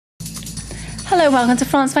Hello, welcome to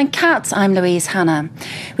France 24. I'm Louise Hannah.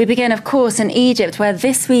 We begin, of course, in Egypt, where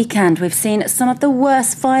this weekend we've seen some of the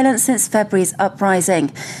worst violence since February's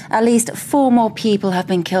uprising. At least 4 more people have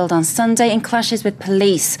been killed on Sunday in clashes with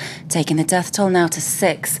police, taking the death toll now to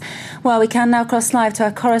 6. Well, we can now cross live to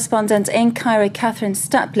our correspondent in Cairo, Catherine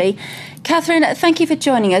Stapley. Catherine, thank you for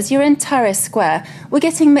joining us. You're in Tahrir Square. We're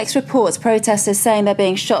getting mixed reports, protesters saying they're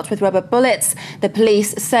being shot with rubber bullets, the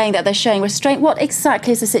police saying that they're showing restraint. What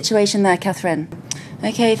exactly is the situation there, Catherine?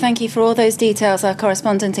 OK, thank you for all those details. Our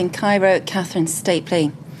correspondent in Cairo, Catherine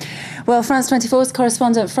Stapley. Well, France 24's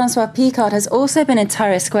correspondent Francois Picard has also been in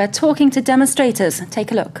Tahrir Square talking to demonstrators.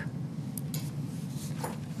 Take a look.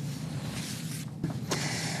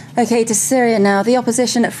 OK, to Syria now. The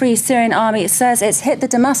opposition Free Syrian Army says it's hit the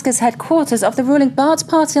Damascus headquarters of the ruling Ba'ath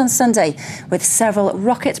Party on Sunday with several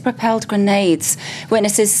rocket-propelled grenades.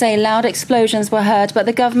 Witnesses say loud explosions were heard, but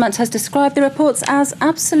the government has described the reports as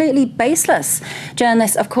absolutely baseless.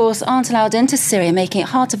 Journalists, of course, aren't allowed into Syria, making it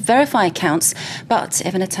hard to verify accounts. But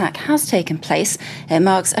if an attack has taken place, it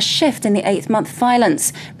marks a shift in the 8-month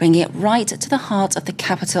violence, bringing it right to the heart of the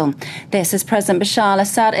capital. This as President Bashar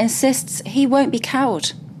al-Assad insists he won't be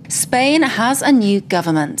cowed. Spain has a new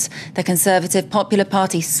government. The Conservative Popular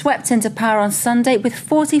Party swept into power on Sunday with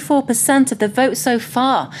 44% of the vote so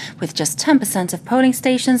far, with just 10% of polling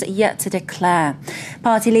stations yet to declare.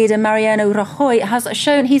 Party leader Mariano Rajoy has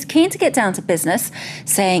shown he's keen to get down to business,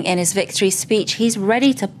 saying in his victory speech he's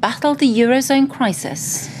ready to battle the Eurozone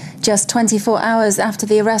crisis. Just 24 hours after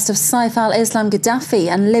the arrest of Saif al-Islam Gaddafi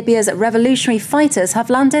and Libya's revolutionary fighters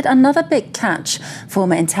have landed another big catch,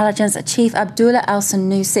 former intelligence chief Abdullah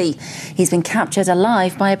al-Senussi. He's been captured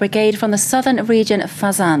alive by a brigade from the southern region of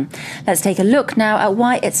Fezzan. Let's take a look now at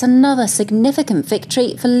why it's another significant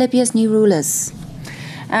victory for Libya's new rulers.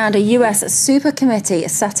 And a US super committee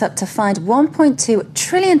is set up to find $1.2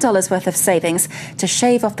 trillion worth of savings to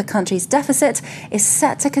shave off the country's deficit is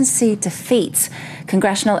set to concede defeat.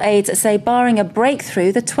 Congressional aides say barring a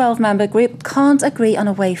breakthrough, the 12-member group can't agree on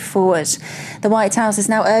a way forward. The White House is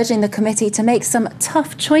now urging the committee to make some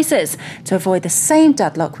tough choices to avoid the same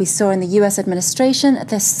deadlock we saw in the US administration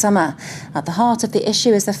this summer. At the heart of the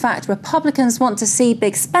issue is the fact Republicans want to see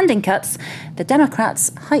big spending cuts, the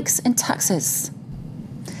Democrats hikes in taxes.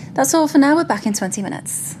 That's all for now. We're back in 20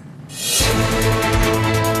 minutes.